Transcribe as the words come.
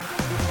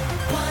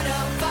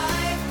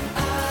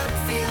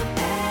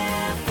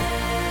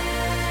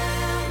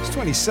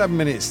27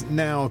 minutes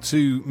now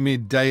to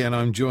midday, and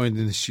I'm joined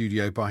in the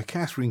studio by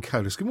Catherine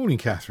Colas. Good morning,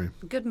 Catherine.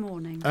 Good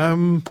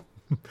morning.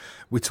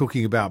 We're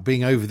talking about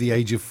being over the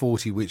age of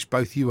 40, which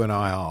both you and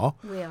I are.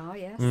 We are,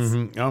 yes.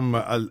 Mm-hmm.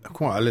 I'm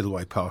quite a little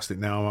way past it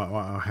now,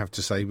 I have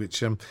to say,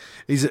 which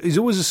is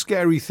always a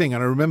scary thing.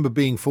 And I remember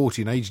being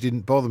 40 and age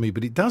didn't bother me,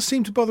 but it does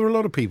seem to bother a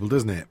lot of people,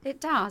 doesn't it?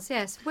 It does,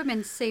 yes.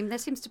 Women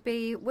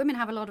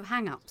have a lot of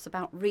hang-ups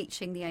about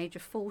reaching the age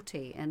of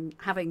 40 and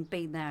having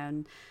been there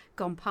and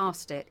gone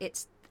past it.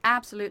 It's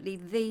absolutely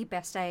the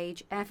best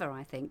age ever,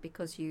 I think,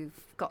 because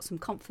you've got some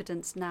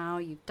confidence now,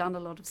 you've done a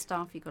lot of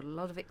stuff, you've got a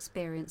lot of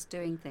experience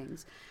doing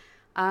things.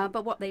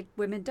 But what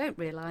women don't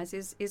realise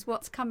is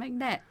what's coming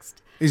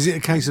next. Is it a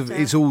case of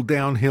it's all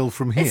downhill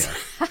from here?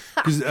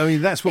 Because I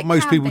mean, that's what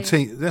most people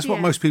think. That's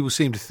what most people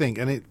seem to think,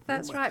 and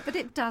that's right. But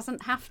it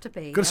doesn't have to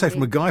be. Got to say,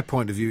 from a guy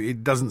point of view,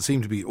 it doesn't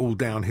seem to be all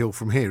downhill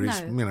from here.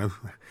 It's,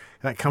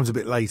 that comes a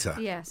bit later.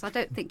 Yes, I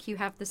don't think you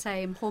have the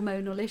same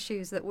hormonal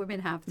issues that women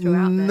have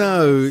throughout.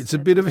 No, it's a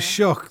bit of a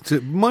shock.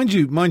 Mind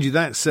you.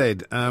 That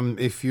said,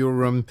 if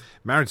you're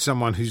married to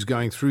someone who's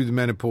going through the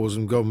menopause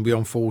and gone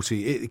beyond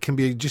 40, it can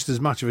be just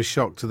as much of a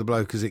shock to the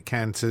bloke as it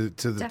can to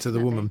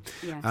the woman.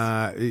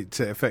 Yes. It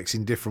affects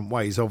in different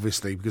ways,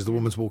 obviously, because the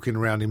woman's walking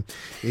around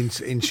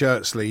in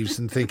shirt sleeves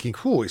and thinking,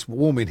 "Oh, it's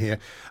warm in here,"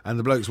 and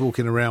the bloke's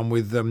walking around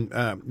with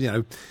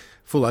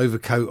full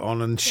overcoat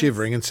on and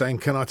shivering and saying,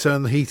 "Can I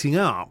turn the heating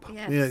up?"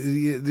 Yes.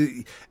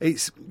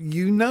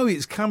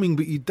 It's coming,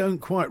 but you don't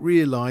quite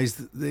realise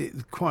the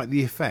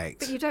effect.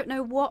 But you don't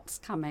know what's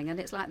coming, and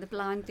it's like the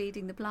blind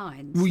leading the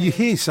blind. Well, you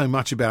hear so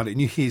much about it,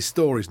 and you hear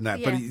stories and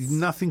that, but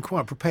nothing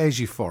quite prepares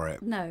you for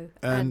it. No,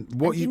 and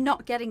you're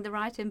not getting the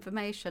right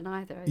information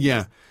either.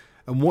 Yeah.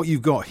 And what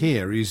you've got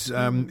here is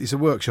it's a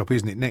workshop,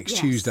 isn't it, next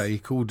Tuesday,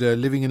 called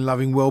Living and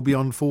Loving Well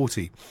Beyond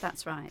 40.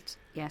 That's right.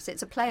 Yes,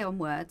 it's a play on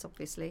words,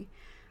 obviously,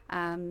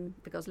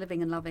 because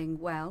living and loving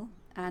well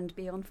and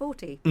beyond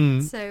 40.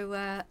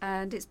 So,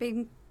 and it's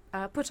being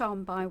put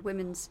on by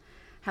Women's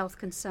Health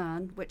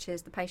Concern, which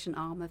is the patient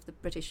arm of the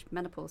British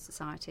Menopause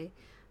Society,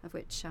 of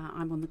which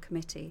I'm on the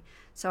committee.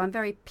 So I'm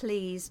very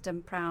pleased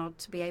and proud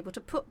to be able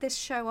to put this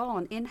show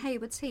on in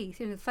Haywards Heath.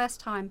 The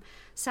first time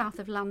south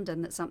of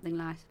London that something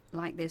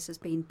like this has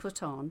been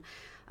put on.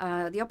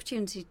 The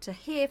opportunity to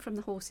hear from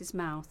the horse's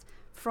mouth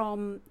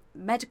from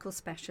medical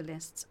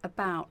specialists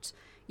about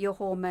your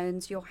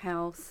hormones, your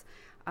health,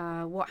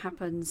 what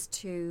happens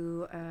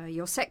to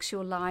your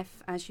sexual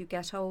life as you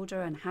get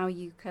older and how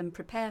you can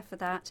prepare for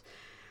that.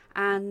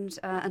 And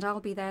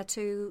I'll be there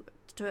too,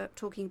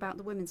 talking about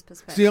the women's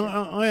perspective. See,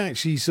 I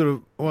actually sort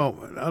of,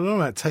 I don't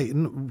know about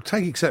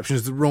take exception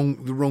is the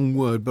wrong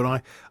word,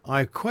 but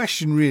I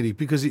question really,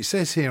 because it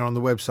says here on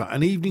the website,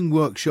 an evening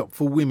workshop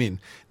for women.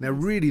 Now,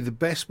 really, the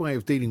best way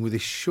of dealing with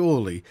this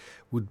surely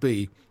would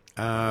be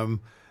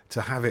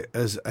to have it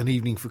as an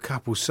evening for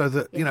couples, so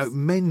that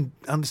men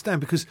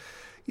understand, because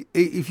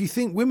if you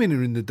think women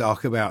are in the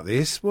dark about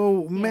this,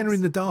 men are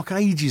in the dark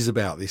ages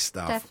about this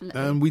stuff.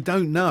 Definitely. And we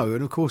don't know.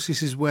 And of course,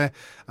 this is where,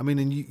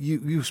 and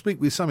you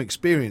speak with some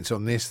experience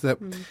on this, that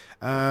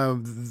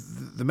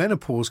the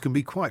menopause can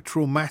be quite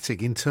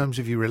traumatic in terms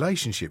of your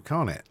relationship,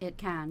 can't it? It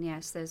can,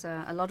 yes. There's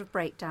a lot of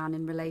breakdown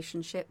in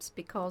relationships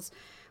because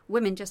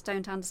women just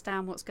don't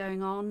understand what's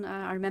going on.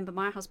 I remember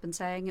my husband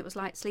saying it was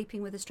like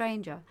sleeping with a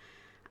stranger.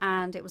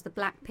 And it was the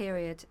black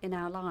period in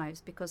our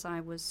lives because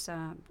I was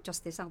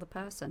just this other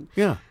person.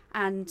 Yeah.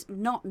 And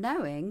not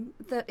knowing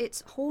that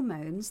it's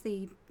hormones,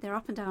 they're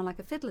up and down like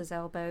a fiddler's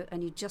elbow,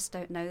 and you just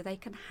don't know they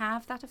can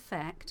have that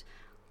effect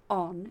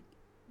on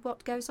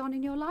what goes on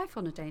in your life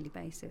on a daily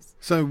basis.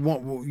 So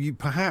you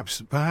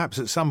perhaps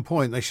at some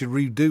point they should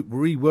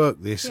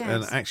rework this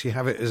and actually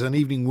have it as an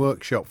evening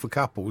workshop for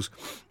couples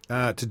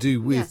to do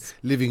with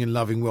living and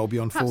loving well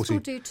beyond 40. Perhaps we'll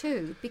do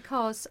too,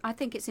 because I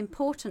think it's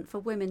important for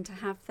women to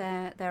have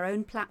their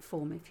own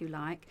platform, if you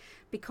like,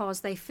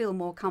 because they feel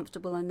more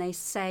comfortable and they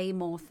say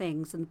more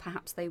things than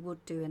perhaps they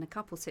would do in a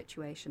couple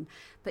situation.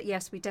 But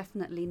yes, we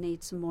definitely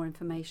need some more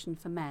information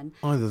for men.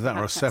 Either that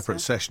or a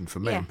separate session for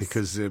men,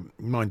 because,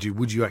 mind you,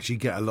 would you actually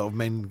get a lot of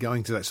men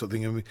going to that sort of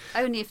thing?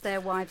 Only if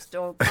their wives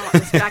or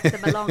partners drag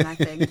them along, I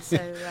think. So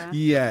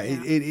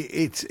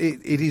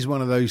it is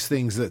one of those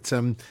things that,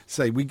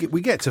 say, we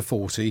get to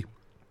 40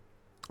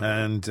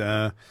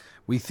 and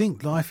we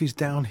think life is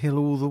downhill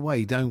all the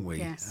way, don't we?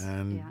 Yes.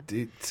 And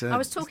I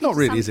was talking it's not to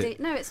really, somebody, is it?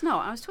 No, it's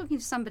not. I was talking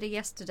to somebody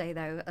yesterday,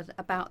 though,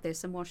 about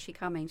this, and was she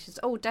coming? She said,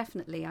 "Oh,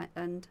 definitely."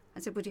 And I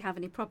said, "Would you have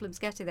any problems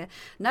getting there?"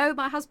 "No,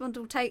 my husband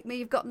will take me.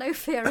 You've got no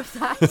fear of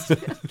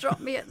that." Drop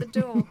me at the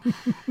door.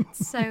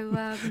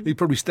 So he'd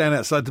probably stand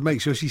outside to make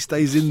sure she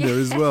stays in there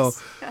as well.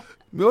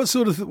 What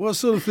sort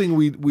of thing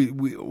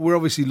we're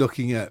obviously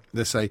looking at?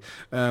 Let's say.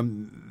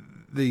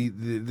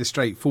 The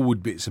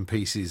straightforward bits and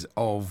pieces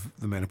of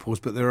the menopause,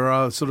 but there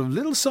are sort of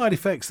little side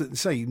effects that,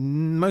 say,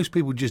 most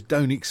people just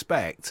don't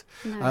expect.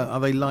 No. Are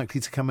they likely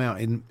to come out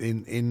in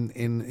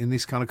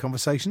this kind of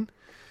conversation?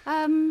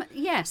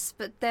 Yes,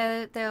 but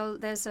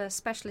there's a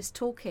specialist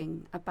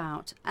talking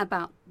about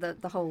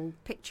the whole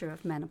picture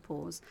of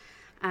menopause.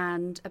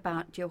 and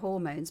about your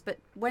hormones. But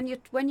when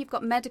you've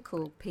got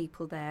medical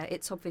people there,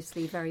 it's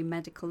obviously very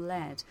medical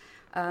led,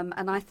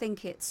 and I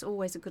think it's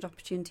always a good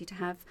opportunity to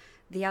have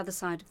the other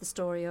side of the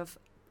story of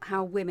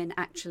how women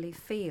actually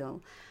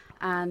feel.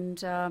 And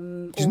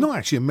it's not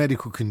actually a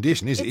medical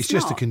condition, is it? It's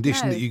just a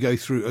condition that you go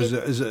through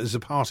as a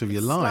part of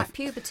your life. Like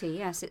puberty,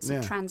 yes. It's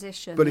a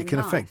transition. But it can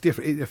affect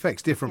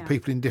affects different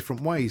people in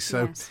different ways.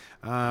 So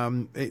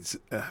it's.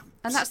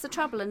 And that's the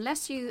trouble.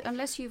 Unless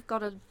you've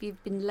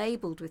been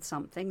labelled with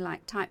something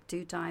like type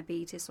 2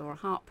 diabetes or a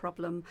heart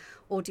problem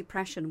or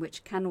depression,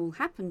 which can all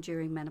happen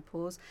during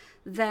menopause,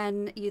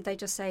 then they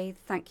just say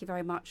thank you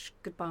very much,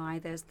 goodbye.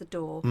 There's the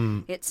door.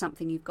 It's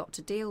something you've got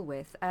to deal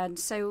with, and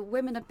so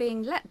women are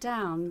being let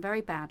down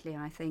very badly,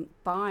 I think,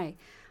 by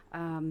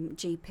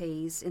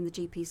GPs in the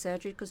GP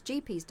surgery, because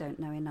GPs don't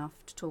know enough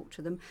to talk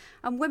to them,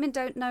 and women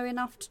don't know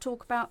enough to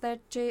talk about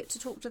to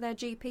talk to their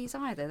GPs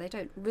either. They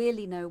don't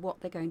really know what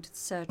they're going to the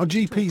surgery. Are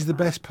GPs the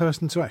best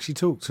person to actually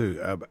talk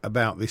to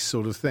about this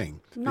sort of thing?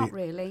 Not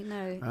really,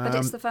 no. But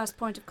it's the first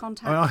point of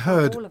contact I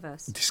heard for all of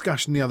us.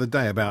 Discussion the other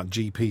day about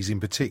GPs in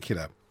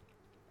particular.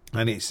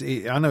 And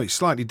I know it's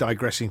slightly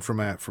digressing from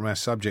our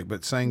subject,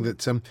 but saying that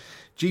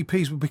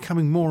GPs were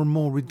becoming more and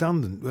more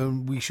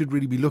redundant. We should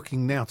really be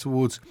looking now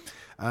towards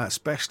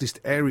specialist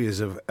areas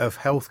of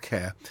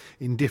healthcare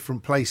in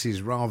different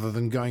places, rather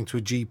than going to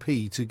a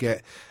GP to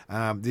get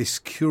this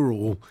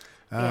cure-all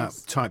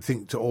type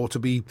thing, or to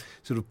be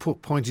sort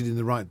of pointed in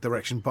the right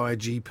direction by a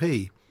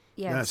GP.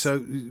 Yes. So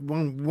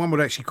one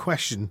would actually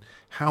question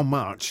how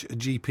much a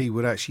GP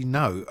would actually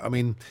know. I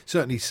mean,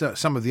 certainly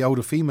some of the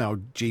older female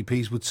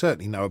GPs would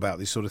certainly know about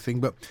this sort of thing,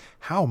 but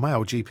how a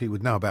male GP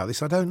would know about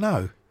this, I don't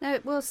know. No,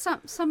 well,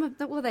 some of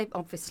they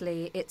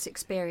obviously, it's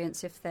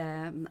experience. If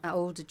they're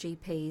older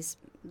GPs,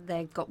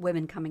 they've got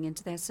women coming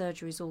into their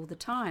surgeries all the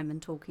time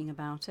and talking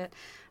about it,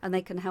 and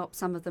they can help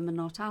some of them and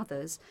not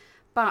others.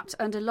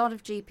 And a lot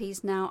of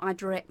GPs now are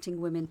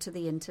directing women to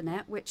the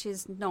internet, which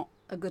is not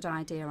a good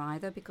idea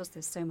either, because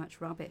there's so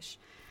much rubbish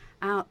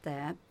out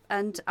there.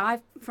 And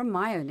from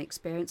my own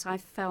experience,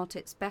 I've felt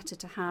it's better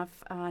to have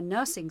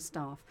nursing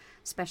staff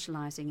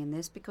specialising in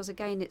this, because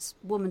again, it's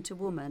woman to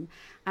woman,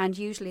 and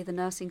usually the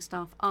nursing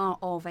staff are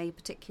of a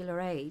particular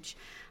age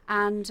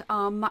and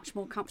are much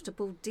more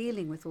comfortable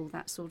dealing with all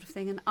that sort of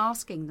thing and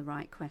asking the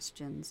right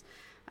questions.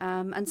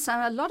 And so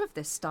a lot of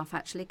this stuff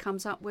actually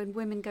comes up when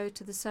women go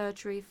to the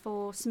surgery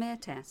for smear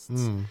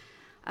tests,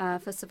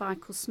 for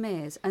cervical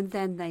smears, and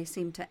then they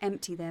seem to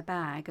empty their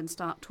bag and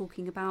start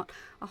talking about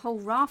a whole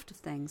raft of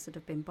things that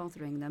have been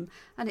bothering them,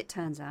 and it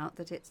turns out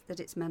that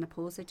it's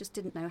menopause. They just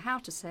didn't know how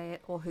to say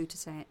it or who to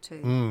say it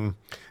to.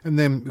 And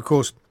then, of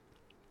course,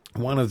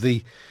 one of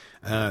the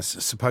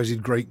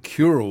supposed great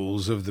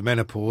cure-alls of the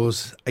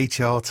menopause,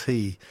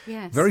 HRT,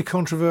 very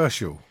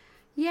controversial.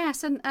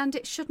 Yes, and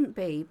it shouldn't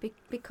be,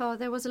 because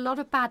there was a lot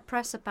of bad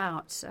press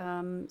about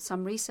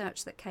some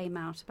research that came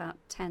out about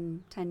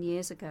 10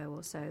 years ago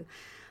or so,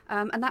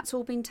 and that's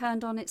all been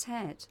turned on its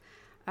head.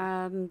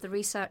 The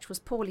research was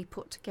poorly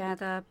put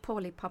together,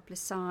 poorly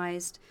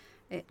publicised.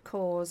 It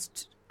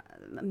caused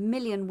 1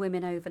 million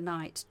women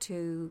overnight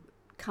to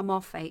come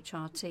off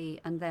HRT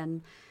and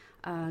then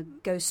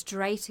go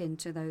straight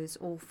into those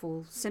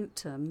awful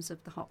symptoms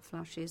of the hot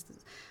flushes,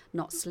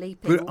 not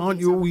sleeping. But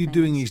aren't you all you're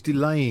doing is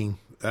delaying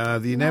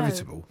the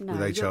inevitable with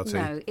HRT?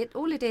 No,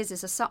 all it is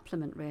a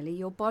supplement, really.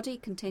 Your body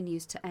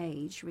continues to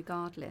age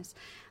regardless,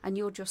 and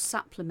you're just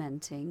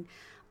supplementing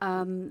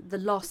the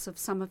loss of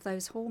some of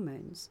those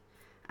hormones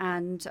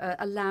and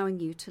allowing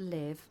you to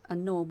live a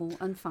normal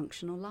and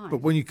functional life.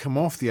 But when you come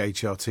off the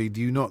HRT,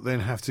 do you not then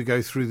have to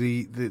go through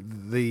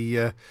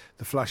the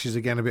flushes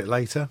again a bit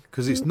later?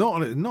 Because it's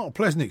not a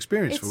pleasant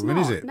experience for women,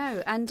 is it?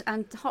 No, and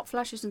hot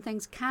flushes and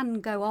things can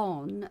go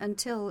on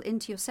until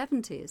into your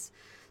 70s.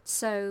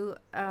 So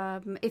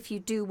if you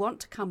do want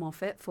to come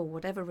off it for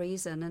whatever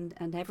reason,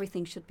 and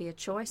everything should be a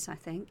choice, I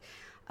think,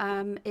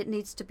 it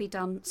needs to be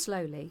done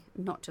slowly,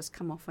 not just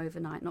come off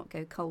overnight, not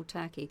go cold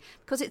turkey.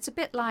 Because it's a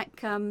bit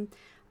like,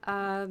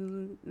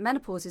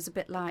 menopause is a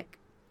bit like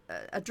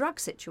a drug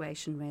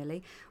situation,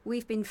 really.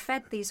 We've been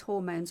fed these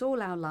hormones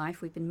all our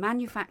life. We've been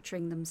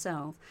manufacturing them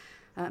ourselves,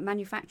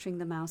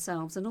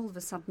 and all of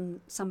a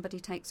sudden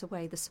somebody takes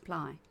away the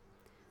supply.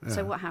 Yeah.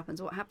 So what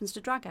happens? What happens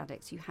to drug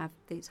addicts? You have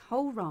this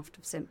whole raft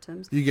of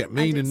symptoms. You get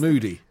mean and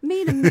moody.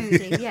 Mean and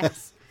moody,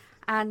 yes.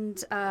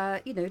 And,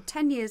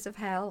 10 years of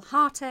hell,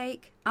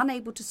 heartache,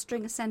 unable to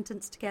string a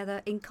sentence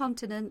together,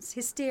 incontinence,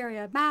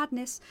 hysteria,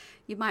 madness.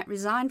 You might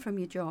resign from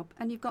your job,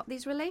 and you've got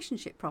these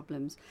relationship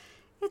problems.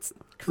 It's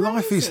crazy.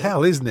 Life is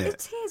hell, isn't it?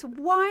 It is.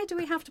 Why do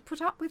we have to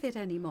put up with it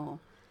anymore?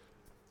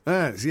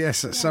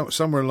 Yes.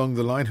 Somewhere along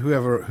the line,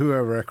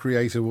 whoever our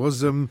creator was,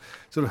 sort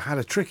of had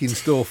a trick in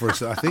store for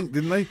us, I think,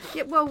 didn't they?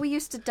 Yeah, well, we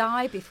used to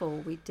die before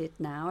we did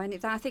now, and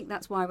I think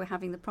that's why we're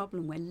having the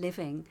problem. We're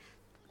living.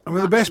 I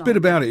mean, the best bit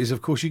about it is,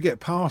 of course, you get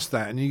past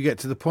that and you get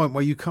to the point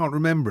where you can't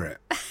remember it.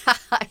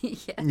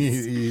 Yes.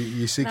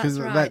 You see, because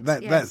right.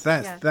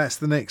 that's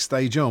the next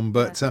stage on.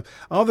 But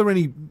are there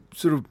any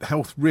sort of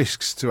health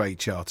risks to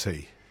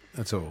HRT?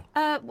 at all?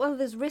 Well,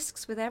 there's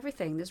risks with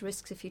everything. There's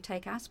risks if you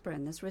take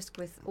aspirin. There's risk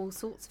with all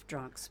sorts of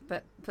drugs.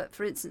 But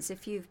for instance,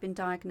 if you've been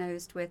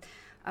diagnosed with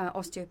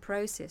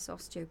osteoporosis,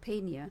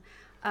 osteopenia,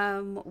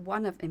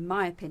 in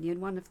my opinion,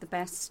 one of the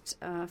best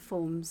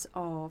forms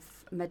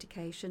of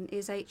medication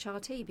is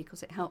HRT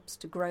because it helps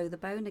to grow the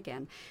bone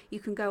again. You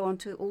can go on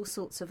to all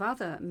sorts of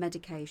other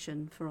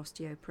medication for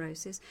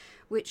osteoporosis,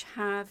 which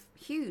have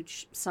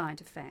huge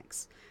side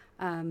effects.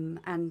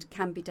 And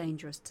can be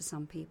dangerous to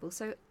some people.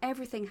 So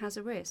everything has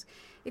a risk.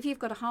 If you've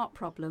got a heart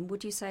problem,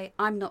 would you say,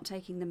 I'm not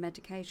taking the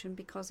medication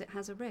because it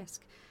has a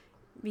risk?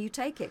 You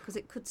take it because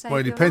it could save your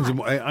life. Well, it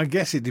depends I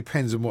guess it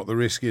depends on what the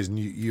risk is, and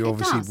you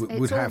obviously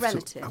would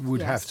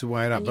have to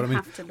weigh it up. But I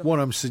mean, what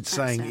I'm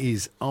saying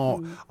is,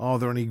 are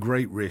there any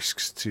great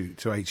risks to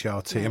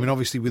HRT? Yeah. I mean,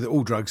 obviously, with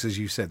all drugs, as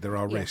you said, there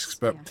are risks,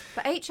 but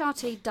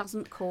HRT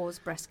doesn't cause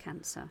breast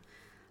cancer.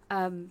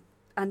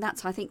 And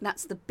I think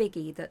that's the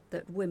biggie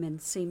that women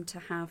seem to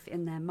have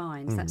in their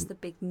minds. That's the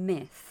big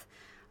myth.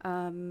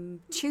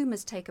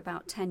 Tumours take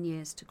about 10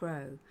 years to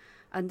grow.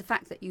 And the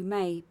fact that you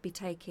may be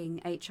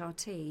taking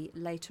HRT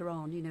later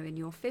on, in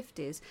your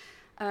 50s,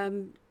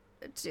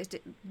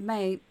 it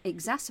may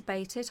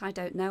exacerbate it. I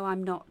don't know.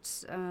 I'm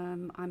not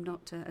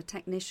a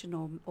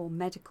technician or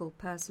medical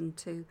person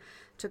to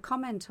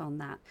comment on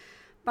that.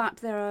 But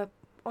there are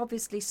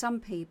obviously some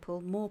people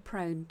more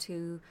prone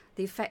to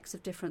the effects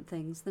of different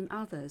things than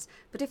others.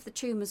 But if the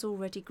tumour's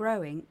already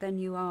growing, then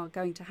you are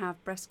going to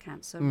have breast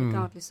cancer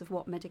regardless of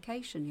what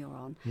medication you're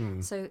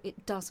on. So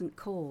it doesn't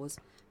cause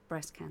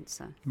breast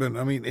cancer. But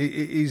I mean, it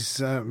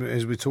is,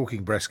 as we're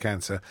talking breast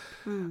cancer,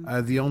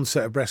 the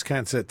onset of breast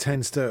cancer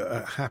tends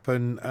to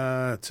happen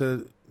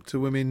to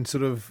women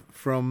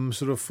from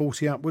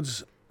 40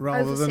 upwards.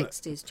 Rather over than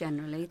 60s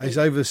generally. It's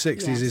over the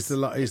 60s is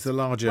the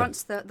larger.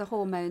 Once the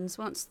hormones,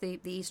 once the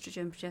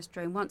estrogen,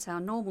 progesterone, once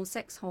our normal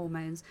sex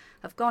hormones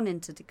have gone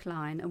into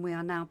decline and we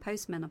are now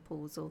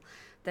postmenopausal,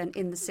 then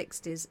in the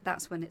 60s,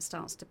 that's when it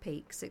starts to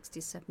peak, 60s,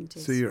 70s.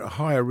 So you're at a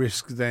higher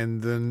risk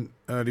then than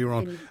earlier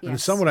on. And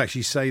some would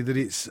actually say that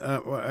it's,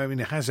 it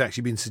has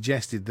actually been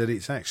suggested that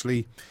it's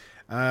actually,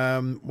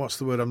 what's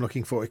the word I'm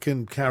looking for? It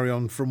can carry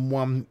on from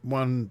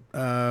one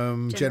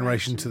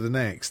generation to the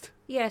next.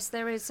 Yes,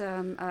 there is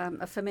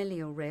a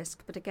familial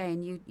risk, but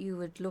again, you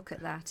would look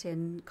at that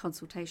in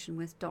consultation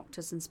with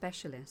doctors and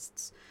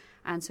specialists.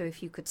 And so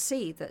if you could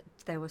see that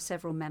there were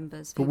several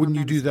members... But wouldn't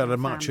you do that at a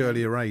much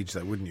earlier age,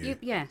 though, wouldn't you?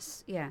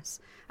 Yes.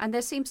 And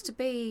there seems to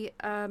be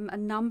a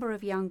number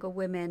of younger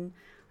women,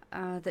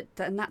 and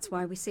that's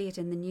why we see it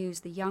in the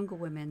news, the younger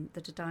women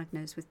that are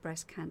diagnosed with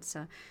breast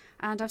cancer.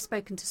 And I've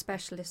spoken to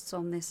specialists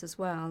on this as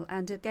well.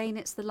 And again,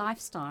 it's the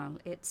lifestyle.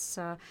 It's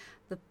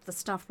the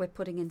stuff we're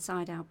putting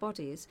inside our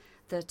bodies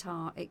that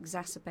are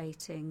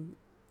exacerbating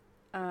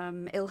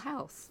ill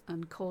health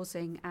and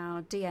causing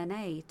our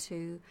DNA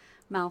to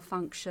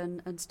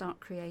malfunction and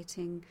start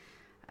creating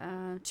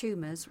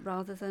tumours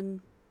rather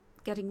than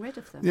getting rid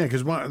of them. Yeah,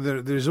 because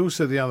there's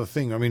also the other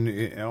thing, I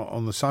mean,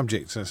 on the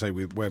subject, I say,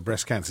 where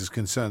breast cancer is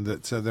concerned,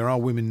 that there are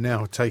women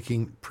now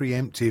taking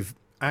preemptive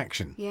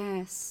action.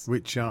 Yes.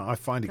 Which I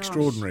find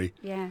extraordinary.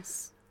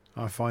 Yes.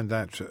 I find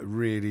that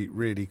really,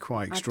 really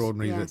quite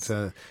extraordinary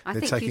that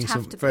they're taking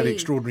some fairly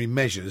extraordinary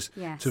measures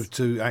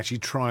to actually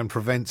try and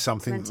prevent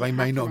something that they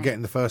may not get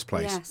in the first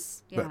place.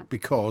 Yes. But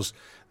because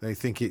they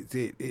think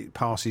it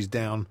passes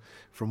down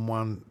from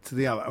one to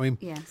the other. I mean,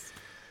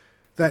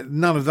 that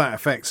none of that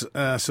affects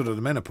sort of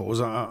the menopause,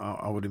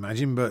 I would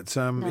imagine, but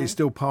it's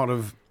still part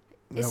of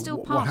it's still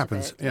what part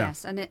happens. Of it,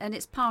 yes, and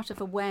it's part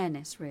of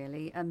awareness,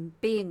 really, and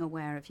being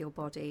aware of your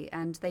body.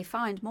 And they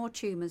find more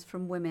tumours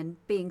from women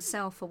being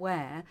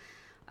self-aware,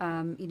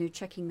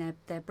 checking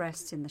their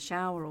breasts in the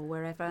shower or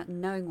wherever,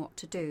 knowing what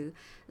to do,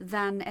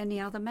 than any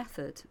other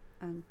method.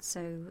 And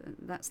so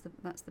that's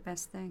the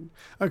best thing.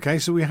 Okay,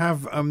 so we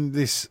have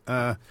this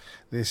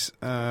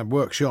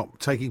workshop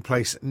taking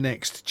place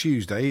next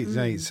Tuesday.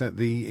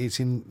 It's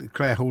in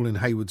Clare Hall in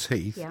Haywards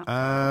Heath.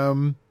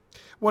 Yeah.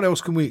 What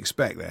else can we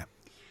expect there?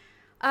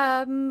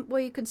 Well,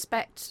 you can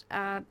expect,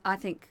 I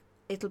think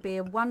it'll be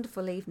a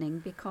wonderful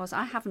evening because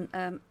I haven't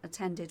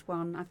attended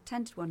one. I've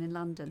attended one in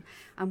London.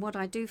 And what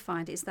I do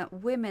find is that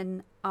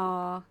women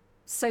are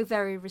so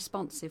very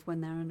responsive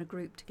when they're in a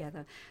group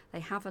together. They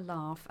have a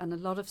laugh and a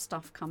lot of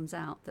stuff comes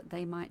out that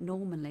they might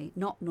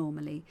not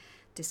normally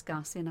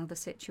discuss in other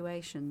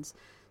situations.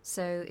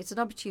 So it's an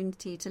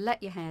opportunity to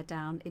let your hair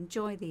down,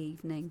 enjoy the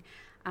evening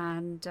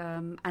and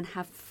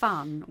have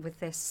fun with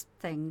this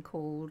thing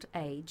called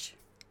age.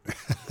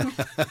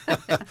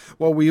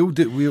 Well, we all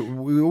do.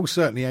 We're all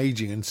certainly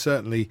aging, and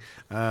certainly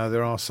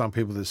there are some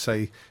people that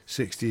say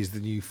 60 is the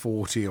new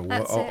 40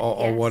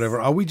 or whatever.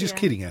 Are we just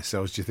kidding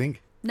ourselves, do you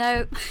think?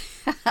 No.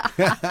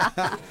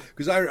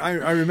 Because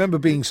I remember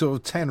being sort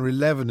of 10 or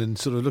 11 and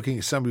sort of looking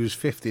at somebody who's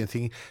 50 and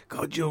thinking,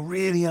 God, you're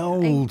really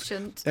old.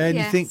 Ancient. And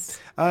yes. you think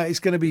it's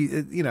going to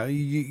be,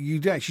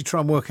 you actually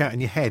try and work out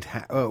in your head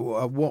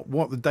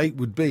what the date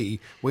would be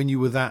when you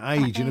were that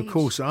age. And of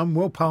course, I'm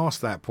well past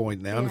that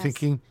point now. Yes. I'm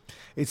thinking,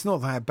 it's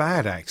not that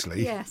bad,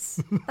 actually.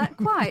 Yes,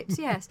 quite,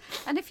 yes.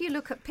 And if you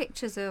look at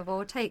pictures of,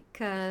 or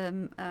take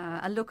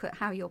a look at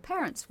how your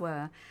parents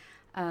were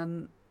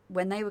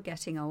when they were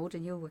getting old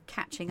and you were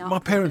catching up. My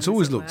parents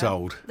always looked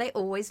old. They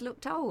always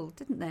looked old,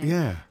 didn't they?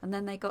 Yeah. And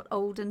then they got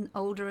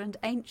older and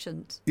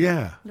ancient.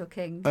 Yeah.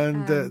 Looking.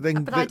 And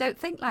but I don't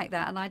think like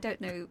that, and I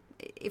don't know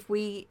if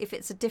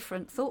it's a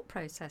different thought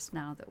process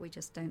now, that we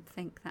just don't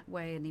think that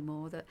way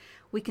anymore, that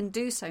we can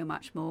do so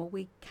much more.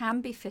 We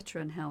can be fitter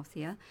and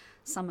healthier.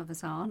 Some of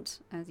us aren't,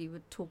 as you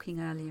were talking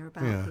earlier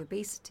about the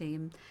obesity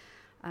and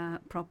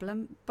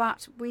problem,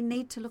 but we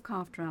need to look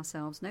after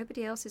ourselves.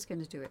 Nobody else is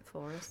going to do it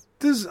for us.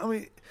 There's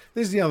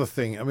the other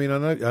thing. I mean,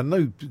 I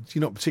know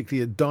you're not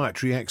particularly a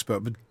dietary expert,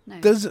 but No.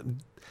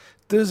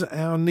 does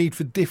our need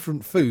for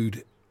different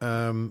food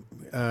come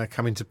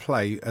into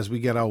play as we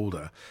get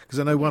older? Because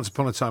I know once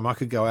upon a time I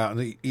could go out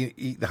and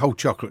eat the whole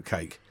chocolate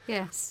cake.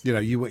 Yes.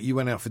 You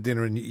went out for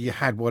dinner and you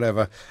had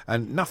whatever,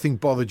 and nothing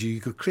bothered you. You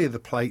could clear the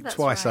plate That's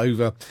twice right.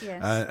 over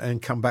Yes. And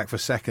come back for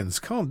seconds.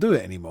 Can't do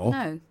it anymore.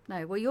 No.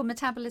 Well, your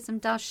metabolism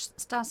does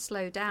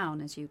slow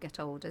down as you get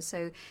older.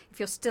 So if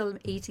you're still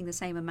eating the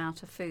same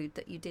amount of food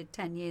that you did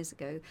 10 years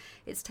ago,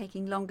 it's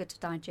taking longer to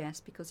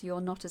digest because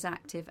you're not as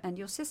active and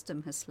your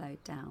system has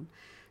slowed down.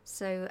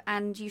 So,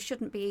 and you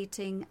shouldn't be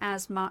eating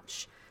as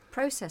much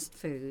processed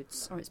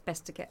foods, or it's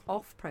best to get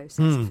off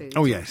processed foods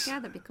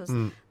altogether because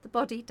the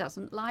body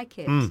doesn't like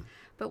it.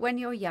 But when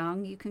you're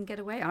young, you can get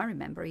away. I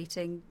remember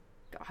eating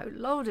a whole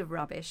load of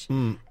rubbish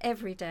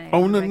every day.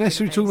 Oh, not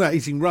necessarily talking about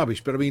eating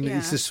rubbish, but I mean,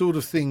 it's the sort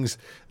of things.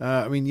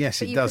 Yes,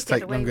 but it does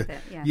take longer.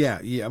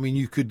 Yes. Yeah. I mean,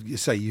 you could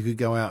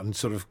go out and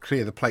sort of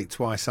clear the plate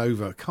twice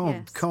over.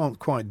 Can't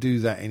quite do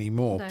that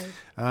anymore.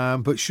 No.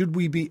 But should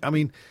we be? I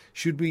mean,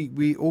 should we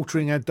be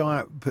altering our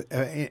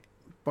diet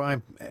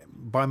by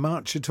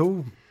March at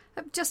all?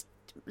 Just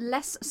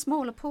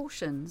smaller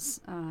portions,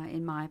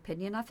 in my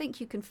opinion. I think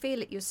you can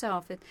feel it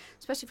yourself,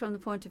 especially from the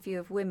point of view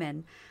of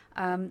women.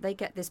 They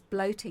get this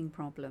bloating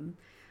problem,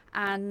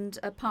 and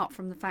apart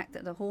from the fact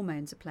that the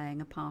hormones are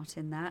playing a part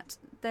in that,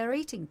 they're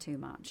eating too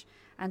much.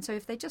 And so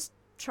if they just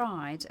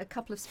tried a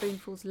couple of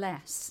spoonfuls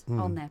less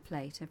on their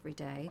plate every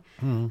day,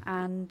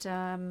 and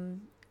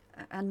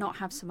not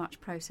have so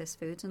much processed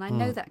foods. And I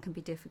know that can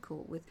be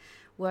difficult with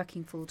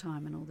working full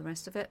time and all the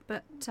rest of it,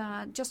 but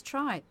just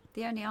try it.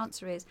 The only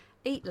answer is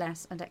eat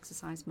less and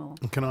exercise more.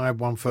 Can I add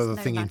one further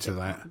thing into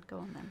that? Button. Go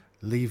on then.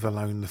 Leave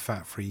alone the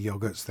fat-free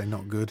yogurts. They're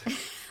not good.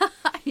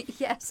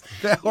 Yes.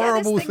 They're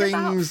horrible this thing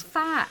things.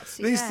 About fat.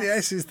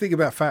 This thing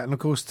about fat, and of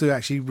course to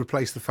actually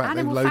replace the fat.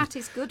 Animal fat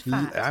is good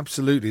fat.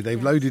 Absolutely.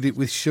 They've loaded it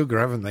with sugar,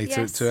 haven't they,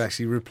 to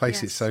actually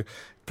replace it. So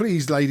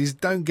please, ladies,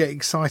 don't get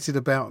excited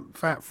about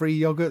fat-free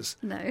yogurts.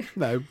 No.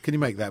 Can you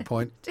make that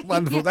point?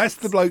 Wonderful. Yes. That's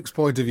the bloke's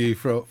point of view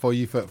for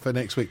you for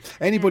next week.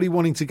 Anybody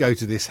wanting to go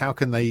to this, how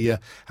can they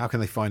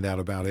find out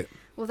about it?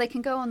 Well, they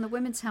can go on the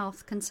Women's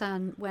Health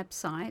Concern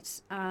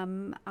website.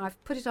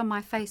 I've put it on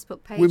my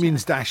Facebook page.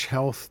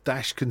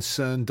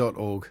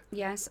 Women's-health-concern.org.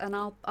 Yes, and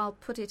I'll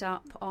put it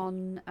up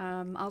on.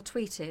 I'll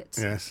tweet it.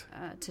 Yes.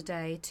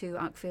 Today to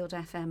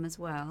Uckfm as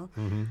well.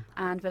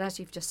 Mm-hmm. But as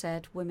you've just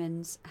said,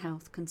 Women's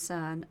Health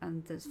Concern,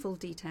 and there's full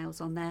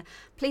details on there.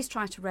 Please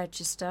try to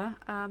register.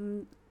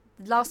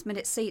 Last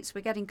minute seats,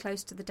 we're getting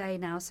close to the day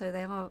now, so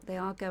they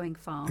are going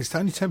fast. It's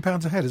only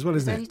 £10 a head as well,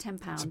 isn't it? It's only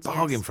 £10. It's a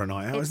bargain for a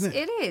night out, isn't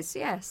it? It is,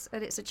 yes.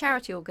 And it's a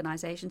charity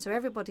organisation, so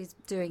everybody's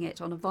doing it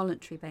on a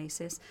voluntary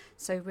basis.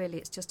 So really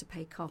it's just to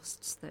pay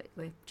costs that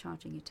we're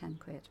charging you £10.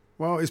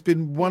 Well, it's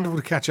been wonderful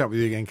to catch up with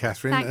you again,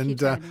 Catherine. Thank you,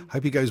 Tony.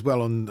 Hope it goes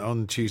well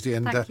on Tuesday.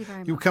 And Thank you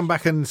very you'll much. come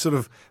back and sort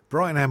of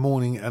brighten our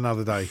morning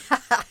another day.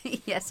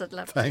 Yes, I'd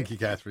love to. Thank you,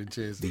 Catherine.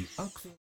 Cheers.